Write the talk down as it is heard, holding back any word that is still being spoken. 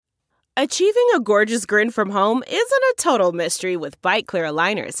Achieving a gorgeous grin from home isn't a total mystery with Byte Clear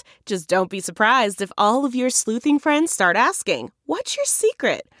aligners. Just don't be surprised if all of your sleuthing friends start asking, "What's your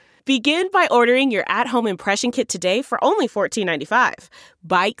secret?" Begin by ordering your at-home impression kit today for only $14.95.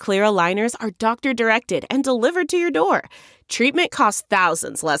 Byte Clear aligners are doctor-directed and delivered to your door. Treatment costs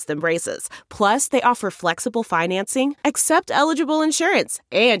thousands less than braces. Plus, they offer flexible financing, accept eligible insurance,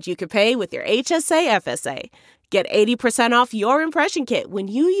 and you can pay with your HSA FSA. Get 80% off your impression kit when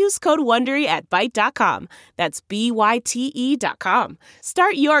you use code WONDERY at Byte.com. That's BYTE.com.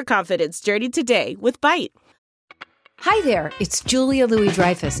 Start your confidence journey today with Byte. Hi there, it's Julia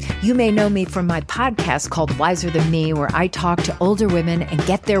Louis-Dreyfus. You may know me from my podcast called Wiser Than Me, where I talk to older women and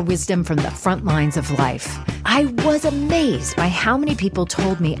get their wisdom from the front lines of life. I was amazed by how many people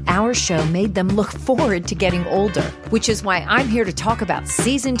told me our show made them look forward to getting older, which is why I'm here to talk about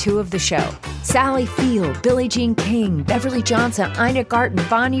season 2 of the show. Sally Field, Billie Jean King, Beverly Johnson, Ina Garten,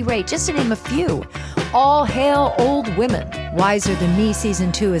 Bonnie Raitt, just to name a few. All hail old women. Wiser Than Me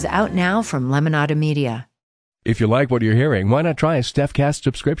season 2 is out now from Lemonada Media. If you like what you're hearing, why not try a StephCast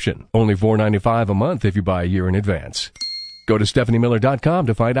subscription? Only $4.95 a month if you buy a year in advance. Go to StephanieMiller.com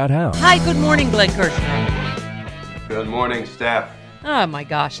to find out how. Hi, good morning, Glenn Kirshner. Good morning, Steph. Oh my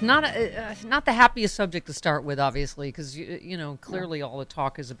gosh, not the happiest subject to start with, obviously, because you know clearly all the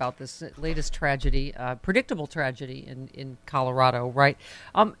talk is about this latest tragedy, predictable tragedy in Colorado, right?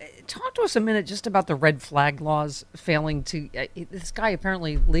 Talk to us a minute just about the red flag laws failing to. This guy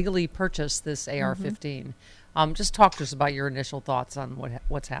apparently legally purchased this AR-15. Just talk to us about your initial thoughts on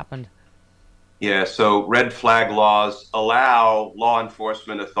what's happened. Yeah, so red flag laws allow law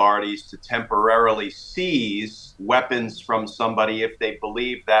enforcement authorities to temporarily seize weapons from somebody if they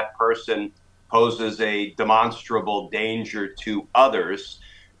believe that person poses a demonstrable danger to others.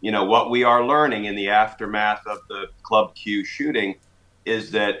 You know, what we are learning in the aftermath of the Club Q shooting is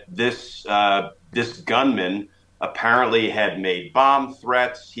that this gunman apparently had made bomb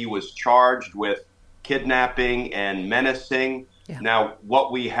threats. He was charged with kidnapping and menacing. Yeah. Now, what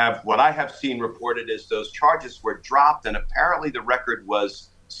I have seen reported is those charges were dropped and apparently the record was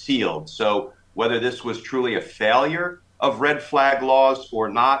sealed. So whether this was truly a failure of red flag laws or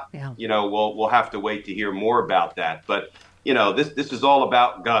not, you know, we'll have to wait to hear more about that. But, you know, this is all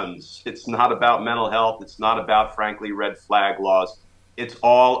about guns. It's not about mental health. It's not about, frankly, red flag laws. It's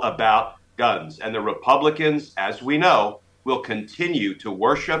all about guns. And the Republicans, as we know, will continue to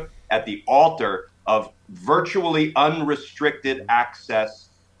worship at the altar of virtually unrestricted access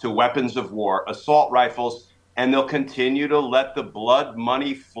to weapons of war, assault rifles, and they'll continue to let the blood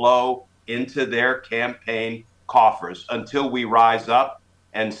money flow into their campaign coffers until we rise up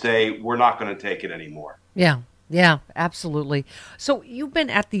and say, we're not going to take it anymore. Yeah, absolutely. So you've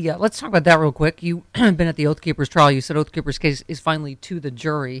been at the, let's talk about that real quick. You've been at the Oath Keepers trial. You said Oath Keepers case is finally to the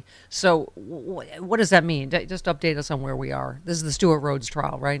jury. So what does that mean? Just update us on where we are. This is the Stewart Rhodes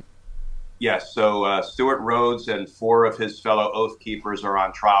trial, right? Yes, so Stewart Rhodes and 4 of his fellow Oath Keepers are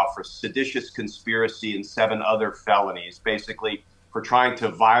on trial for seditious conspiracy and 7 other felonies, basically for trying to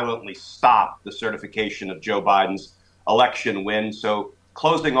violently stop the certification of Joe Biden's election win. So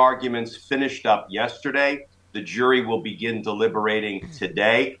closing arguments finished up yesterday. The jury will begin deliberating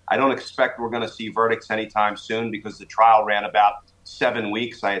today. I don't expect we're going to see verdicts anytime soon because the trial ran about 7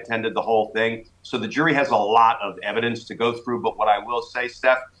 weeks. I attended the whole thing. So the jury has a lot of evidence to go through. But what I will say,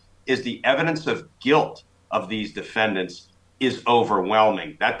 Steph, is the evidence of guilt of these defendants is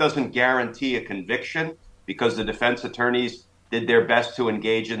overwhelming. That doesn't guarantee a conviction because the defense attorneys did their best to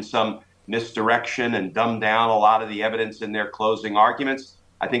engage in some misdirection and dumb down a lot of the evidence in their closing arguments.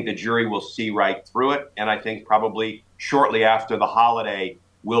 I think the jury will see right through it. And I think probably shortly after the holiday,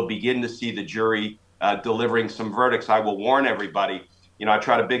 we'll begin to see the jury delivering some verdicts. I will warn everybody, you know, I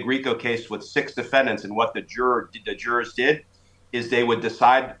tried a big RICO case with 6 defendants, and what the jurors did is they would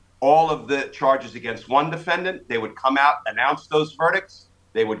decide all of the charges against one defendant. They would come out, announce those verdicts.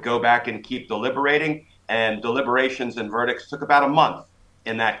 They would go back and keep deliberating, and deliberations and verdicts took about a month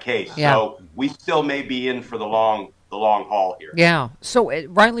in that case. Yeah. So we still may be in for the long haul here. Yeah. So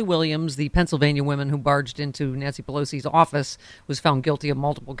Riley Williams, the Pennsylvania woman who barged into Nancy Pelosi's office, was found guilty of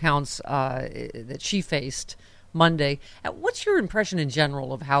multiple counts that she faced Monday. What's your impression in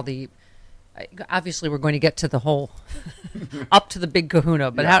general of how obviously we're going to get to the whole up to the big kahuna,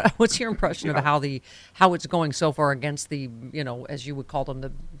 but what's your impression of how it's going so far against the, you know, as you would call them,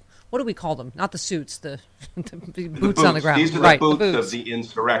 what do we call them? Not the suits, the boots on the ground. These are the boots of the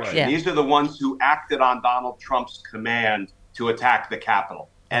insurrection. Yeah. These are the ones who acted on Donald Trump's command to attack the Capitol.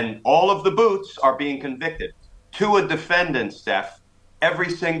 And all of the boots are being convicted. To a defendant, Steph, every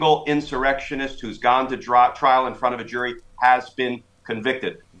single insurrectionist who's gone to trial in front of a jury has been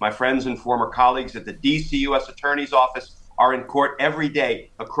convicted. My friends and former colleagues at the D.C. U.S. Attorney's Office are in court every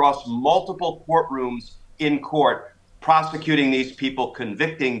day across multiple courtrooms in court, prosecuting these people,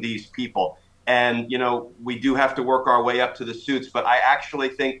 convicting these people. And, we do have to work our way up to the suits, but I actually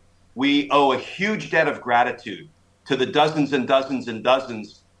think we owe a huge debt of gratitude to the dozens and dozens and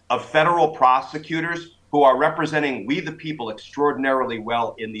dozens of federal prosecutors who are representing we the people extraordinarily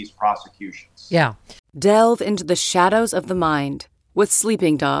well in these prosecutions. Yeah. Delve into the shadows of the mind with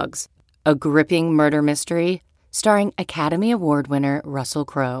Sleeping Dogs, a gripping murder mystery starring Academy Award winner Russell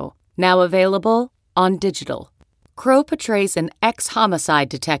Crowe. Now available on digital. Crowe portrays an ex-homicide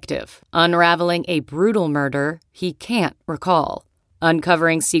detective unraveling a brutal murder he can't recall.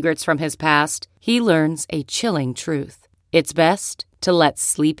 Uncovering secrets from his past, he learns a chilling truth. It's best to let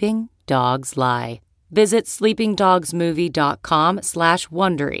sleeping dogs lie. Visit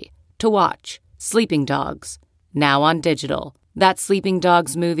sleepingdogsmovie.com/Wondery to watch Sleeping Dogs, now on digital. That's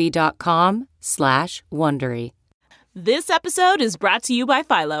sleepingdogsmovie.com/Wondery. This episode is brought to you by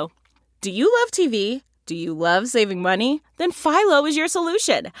Philo. Do you love TV? Do you love saving money? Then Philo is your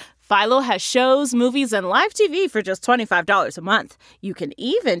solution. Philo has shows, movies, and live TV for just $25 a month. You can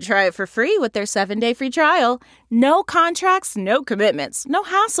even try it for free with their 7-day free trial. No contracts, no commitments, no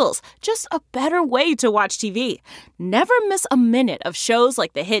hassles. Just a better way to watch TV. Never miss a minute of shows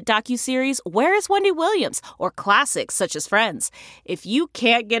like the hit docuseries Where is Wendy Williams? Or classics such as Friends. If you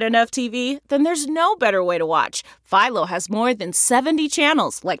can't get enough TV, then there's no better way to watch. Philo has more than 70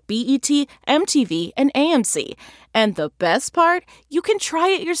 channels like BET, MTV, and AMC. And the best part? You can try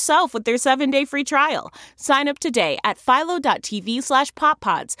it yourself with their 7-day free trial. Sign up today at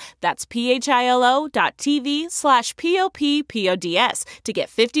philo.tv/poppods. That's philo.tv/POPPODS to get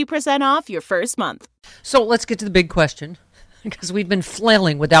 50% off your first month. So let's get to the big question, because we've been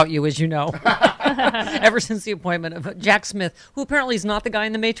flailing without you, as you know, ever since the appointment of Jack Smith, who apparently is not the guy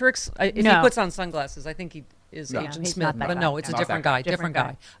in The Matrix. If he puts on sunglasses, I think he is Agent Smith. But no, it's a different guy. Different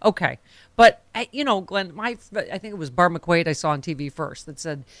guy. Okay. But, Glenn, I think it was Barb McQuaid I saw on TV first that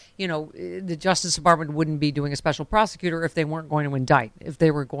said, the Justice Department wouldn't be doing a special prosecutor if they weren't going to indict, if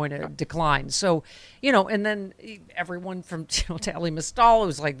they were going to decline. So, and then everyone from to Ellie Mistal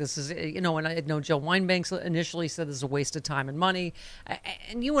was like, this is, and I know Joe Weinbanks initially said this is a waste of time and money.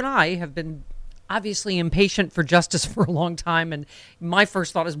 And you and I have been obviously impatient for justice for a long time. And my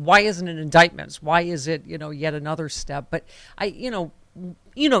first thought is, why isn't it indictments? Why is it, yet another step? But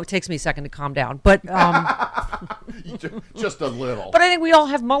it takes me a second to calm down, but just a little. But I think we all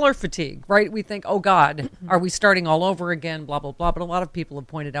have Mueller fatigue, right? We think, oh God, are we starting all over again? Blah blah blah. But a lot of people have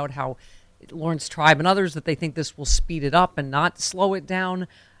pointed out how Lawrence Tribe and others that they think this will speed it up and not slow it down.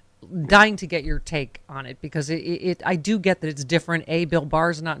 Dying to get your take on it, because I do get that it's different. Bill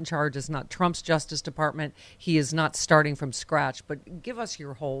Barr's not in charge. It's not Trump's Justice Department. He is not starting from scratch. But give us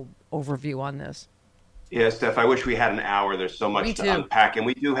your whole overview on this. Yeah, Steph, I wish we had an hour. There's so much to unpack. And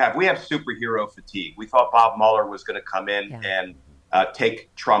we have superhero fatigue. We thought Bob Mueller was going to come in and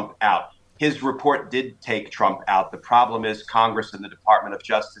take Trump out. His report did take Trump out. The problem is Congress and the Department of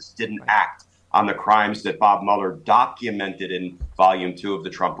Justice didn't act on the crimes that Bob Mueller documented in Volume 2 of the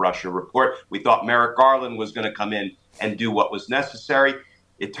Trump-Russia report. We thought Merrick Garland was going to come in and do what was necessary.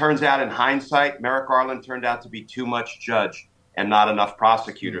 It turns out in hindsight, Merrick Garland turned out to be too much judge and not enough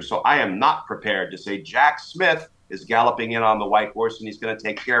prosecutor. So I am not prepared to say Jack Smith is galloping in on the white horse and he's going to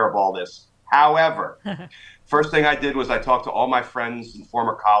take care of all this. However, first thing I did was I talked to all my friends and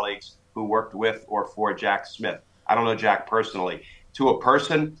former colleagues who worked with or for Jack Smith. I don't know Jack personally. To a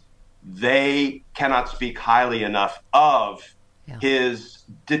person, they cannot speak highly enough of his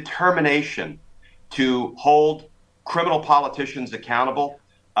determination to hold criminal politicians accountable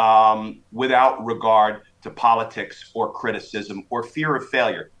without regard to politics or criticism or fear of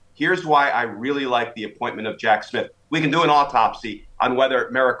failure. Here's why I really like the appointment of Jack Smith. We can do an autopsy on whether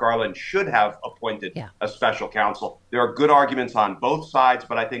Merrick Garland should have appointed a special counsel. There are good arguments on both sides,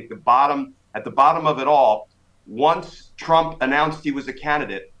 but I think at the bottom of it all, once Trump announced he was a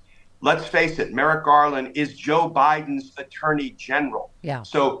candidate, let's face it, Merrick Garland is Joe Biden's attorney general. Yeah.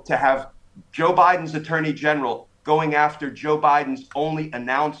 So to have Joe Biden's attorney general going after Joe Biden's only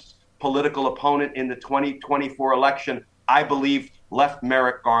announced political opponent in the 2024 election, I believe left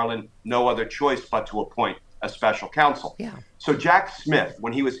Merrick Garland no other choice but to appoint a special counsel. Yeah. So Jack Smith,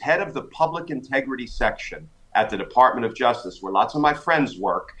 when he was head of the public integrity section at the Department of Justice, where lots of my friends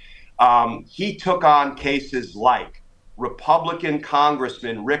work, he took on cases like Republican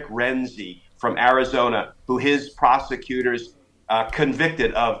Congressman Rick Renzi from Arizona, who his prosecutors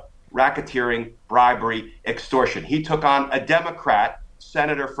convicted of racketeering, bribery, extortion. He took on a Democrat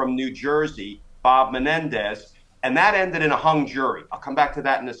senator from New Jersey, Bob Menendez, And that ended in a hung jury. I'll come back to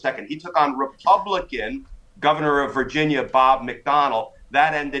that in a second. He took on Republican Governor of Virginia, Bob McDonnell.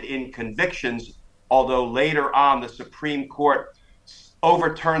 That ended in convictions, although later on the Supreme Court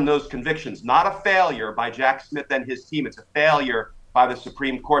overturned those convictions. Not a failure by Jack Smith and his team. It's a failure by the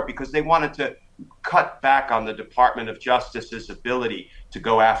Supreme Court because they wanted to cut back on the Department of Justice's ability to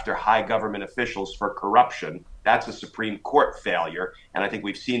go after high government officials for corruption. That's a Supreme Court failure, and I think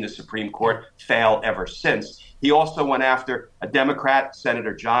we've seen the Supreme Court fail ever since. He also went after a Democrat,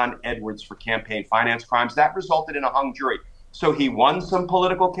 Senator John Edwards, for campaign finance crimes. That resulted in a hung jury. So he won some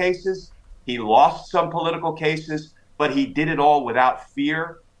political cases, he lost some political cases, but he did it all without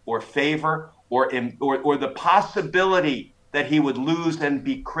fear or favor or the possibility that he would lose and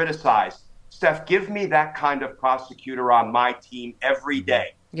be criticized. Steph, give me that kind of prosecutor on my team every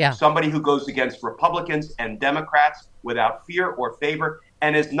day. Yeah. Somebody who goes against Republicans and Democrats without fear or favor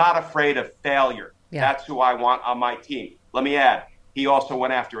and is not afraid of failure. Yeah. That's who I want on my team. Let me add, he also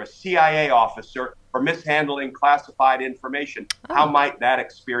went after a CIA officer for mishandling classified information. Oh. How might that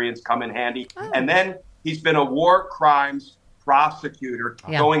experience come in handy? Oh. And then he's been a war crimes prosecutor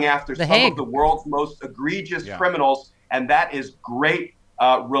going after some of the world's most egregious criminals. And that is great,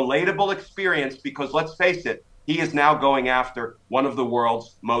 relatable experience because let's face it, he is now going after one of the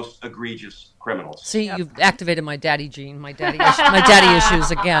world's most egregious criminals. See, you've activated my daddy gene, my daddy issues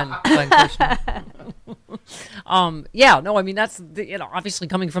again. I mean, that's obviously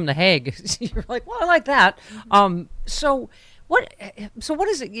coming from The Hague. You're like, well, I like that. So what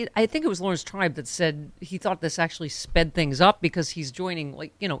is it? I think it was Lawrence Tribe that said he thought this actually sped things up because he's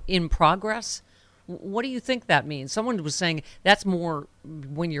joining, in progress. What do you think that means? Someone was saying that's more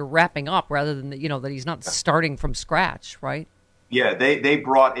when you're wrapping up rather than that he's not starting from scratch, right? Yeah, they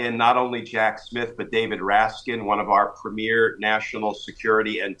brought in not only Jack Smith, but David Raskin, one of our premier national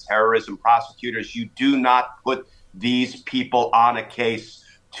security and terrorism prosecutors. You do not put these people on a case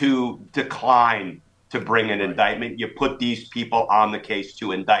to decline to bring an indictment. You put these people on the case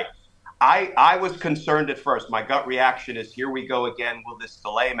to indict. I was concerned at first. My gut reaction is, here we go again. Will this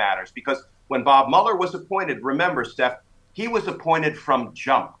delay matters? Because when Bob Mueller was appointed, remember, Steph, he was appointed from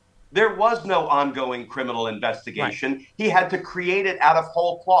jump. There was no ongoing criminal investigation. Right. He had to create it out of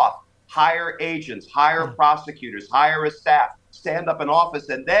whole cloth, hire agents, hire prosecutors, hire a staff, stand up in office,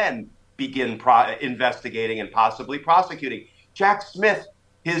 and then begin investigating and possibly prosecuting. Jack Smith,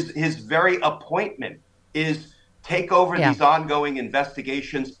 his very appointment is take over these ongoing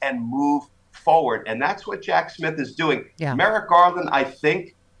investigations and move forward. And that's what Jack Smith is doing. Yeah. Merrick Garland, I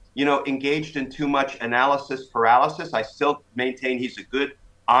think, engaged in too much analysis paralysis. I still maintain he's a good,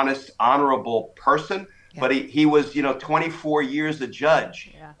 honest, honorable person, but he was, 24 years a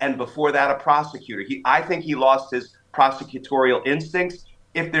judge, and before that a prosecutor. I think he lost his prosecutorial instincts.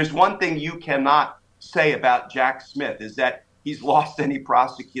 If there's one thing you cannot say about Jack Smith is that he's lost any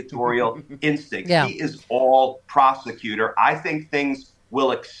prosecutorial instincts. Yeah. He is all prosecutor. I think things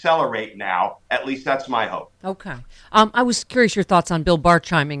will accelerate now. At least that's my hope. Okay. I was curious your thoughts on Bill Barr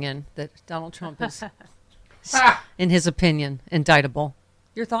chiming in that Donald Trump is, in his opinion, indictable.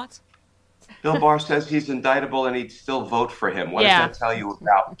 Your thoughts? Bill Barr says he's indictable and he'd still vote for him. What does that tell you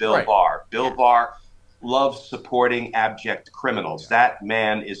about Bill Barr? Bill Barr loves supporting abject criminals. That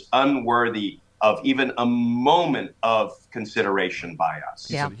man is unworthy of even a moment of consideration by us.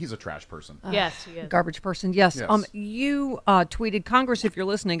 He's a trash person. Yes, he is. Garbage person, yes. You tweeted, Congress, if you're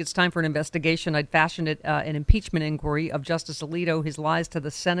listening, it's time for an investigation. I'd fashion it an impeachment inquiry of Justice Alito. His lies to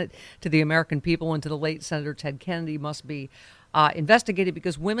the Senate, to the American people, and to the late Senator Ted Kennedy must be investigated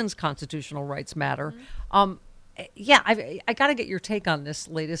because women's constitutional rights matter. Mm-hmm. I got to get your take on this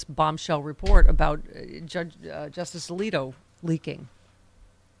latest bombshell report about Justice Alito leaking.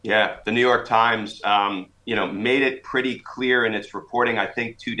 Yeah, the New York Times, made it pretty clear in its reporting, I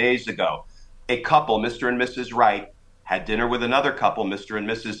think 2 days ago. A couple, Mr. and Mrs. Wright, had dinner with another couple, Mr. and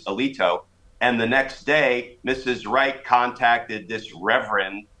Mrs. Alito, and the next day, Mrs. Wright contacted this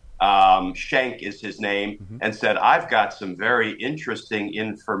Reverend, Schenck is his name, and said, I've got some very interesting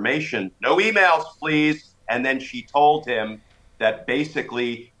information. No emails, please. And then she told him that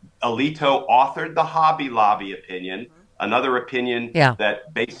basically Alito authored the Hobby Lobby opinion, another opinion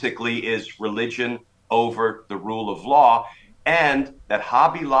that basically is religion over the rule of law, and that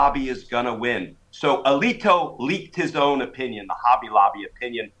Hobby Lobby is going to win. So Alito leaked his own opinion, the Hobby Lobby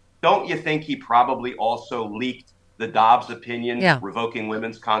opinion. Don't you think he probably also leaked the Dobbs opinion, revoking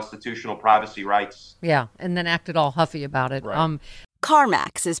women's constitutional privacy rights? Yeah, and then acted all huffy about it. Right.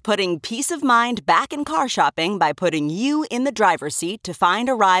 CarMax is putting peace of mind back in car shopping by putting you in the driver's seat to find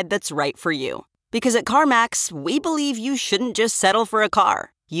a ride that's right for you. Because at CarMax, we believe you shouldn't just settle for a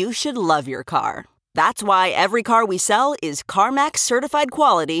car. You should love your car. That's why every car we sell is CarMax certified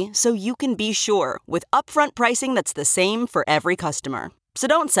quality, so you can be sure with upfront pricing that's the same for every customer. So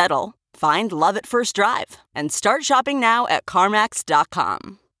don't settle. Find love at first drive and start shopping now at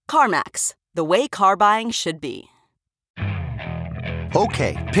CarMax.com. CarMax, the way car buying should be.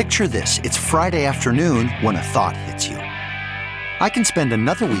 Okay, picture this. It's Friday afternoon when a thought hits you. I can spend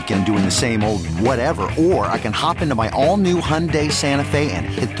another weekend doing the same old whatever, or I can hop into my all-new Hyundai Santa Fe and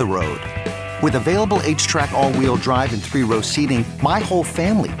hit the road. With available H-Track all-wheel drive and 3-row seating, my whole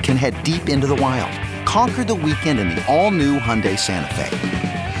family can head deep into the wild. Conquer the weekend in the all-new Hyundai Santa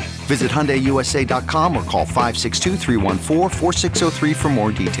Fe. Visit HyundaiUSA.com or call 562-314-4603 for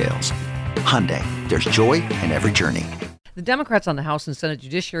more details. Hyundai, there's joy in every journey. The Democrats on the House and Senate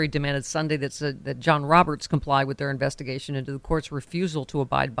Judiciary demanded Sunday that John Roberts comply with their investigation into the court's refusal to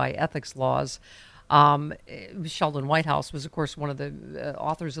abide by ethics laws. Sheldon Whitehouse was, of course, one of the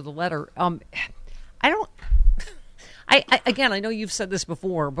authors of the letter. Again, I know you've said this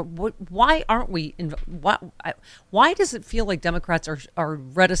before, but why aren't we? Why does it feel like Democrats are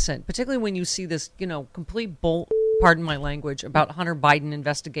reticent, particularly when you see this, complete pardon my language, about Hunter Biden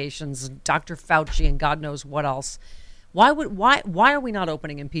investigations, Dr. Fauci, and God knows what else? Why are we not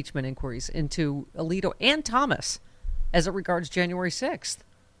opening impeachment inquiries into Alito and Thomas as it regards January 6th?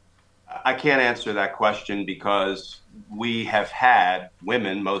 I can't answer that question because we have had,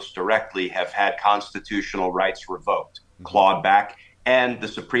 women most directly, have had constitutional rights revoked, clawed back, and the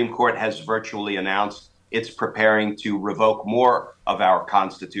Supreme Court has virtually announced it's preparing to revoke more of our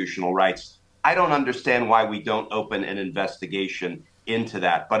constitutional rights. I don't understand why we don't open an investigation into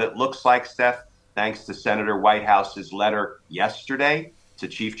that, but it looks like, Steph, thanks to Senator Whitehouse's letter yesterday to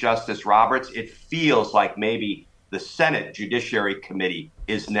Chief Justice Roberts, it feels like maybe the Senate Judiciary Committee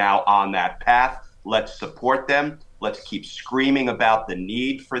is now on that path. Let's support them. Let's keep screaming about the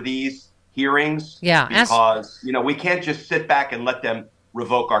need for these hearings. Yeah, because we can't just sit back and let them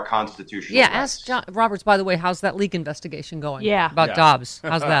revoke our constitutional rights. Ask John Roberts, by the way, how's that leak investigation going? About Dobbs.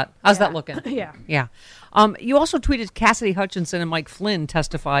 How's that? How's that looking? Yeah. You also tweeted Cassidy Hutchinson and Mike Flynn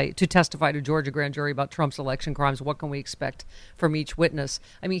testify to Georgia grand jury about Trump's election crimes. What can we expect from each witness?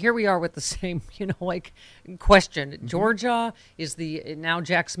 I mean, here we are with the same, question. Mm-hmm. Georgia is now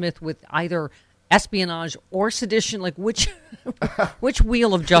Jack Smith with either espionage or sedition. Like which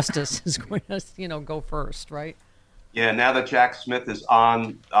wheel of justice is going to go first, right? Yeah, now that Jack Smith is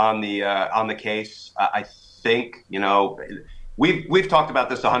on the case, I think we've talked about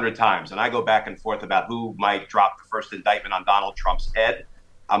this 100 times, and I go back and forth about who might drop the first indictment on Donald Trump's head.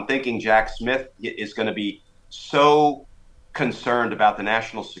 I'm thinking Jack Smith is going to be so concerned about the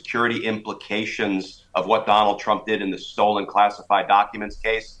national security implications of what Donald Trump did in the stolen classified documents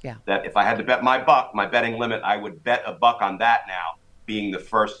case that if I had to bet my betting limit, I would bet a buck on that now being the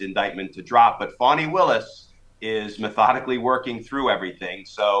first indictment to drop. But Fani Willis is methodically working through everything.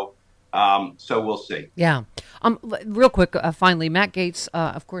 So we'll see. Yeah. Real quick, finally, Matt Gaetz,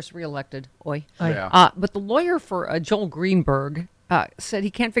 of course, reelected. But the lawyer for Joel Greenberg said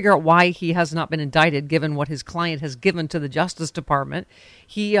he can't figure out why he has not been indicted, given what his client has given to the Justice Department.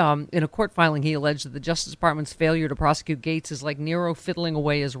 He, in a court filing, he alleged that the Justice Department's failure to prosecute Gaetz is like Nero fiddling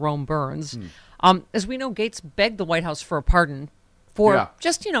away as Rome burns. As we know, Gaetz begged the White House for a pardon for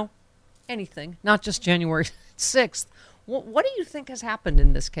just, anything, not just January 6th. What do you think has happened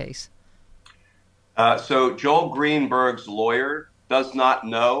in this case? So Joel Greenberg's lawyer does not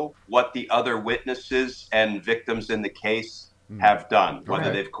know what the other witnesses and victims in the case have done, whether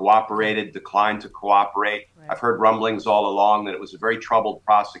they've cooperated, declined to cooperate. Right. I've heard rumblings all along that it was a very troubled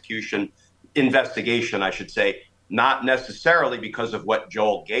investigation, I should say, not necessarily because of what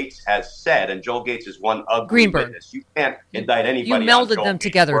Joel Gaetz has said. And Joel Gaetz is one ugly witness. You can't indict anybody. You melded them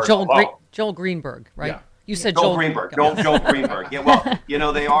together. Joel Greenberg, right? Yeah. You said Joel Greenberg. Joel Greenberg. Yeah,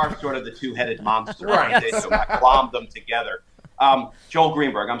 well, they are sort of the two-headed monster, aren't they? So I glommed them together. Joel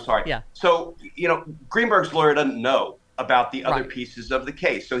Greenberg, I'm sorry. Yeah. So, Greenberg's lawyer doesn't know about the other pieces of the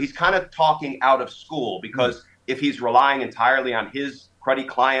case. So he's kind of talking out of school because if he's relying entirely on his cruddy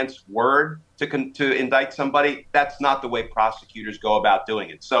client's word to indict somebody, that's not the way prosecutors go about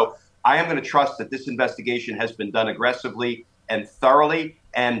doing it. So I am going to trust that this investigation has been done aggressively and thoroughly.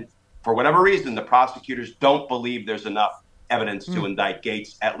 And for whatever reason, the prosecutors don't believe there's enough evidence to indict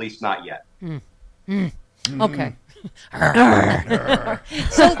Gaetz, at least not yet. Okay.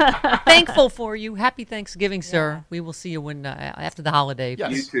 So thankful for you. Happy Thanksgiving, sir. We will see you after the holiday.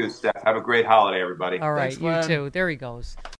 Yes. You too, Steph. Have a great holiday, everybody. All right, Thanks, you too. There he goes.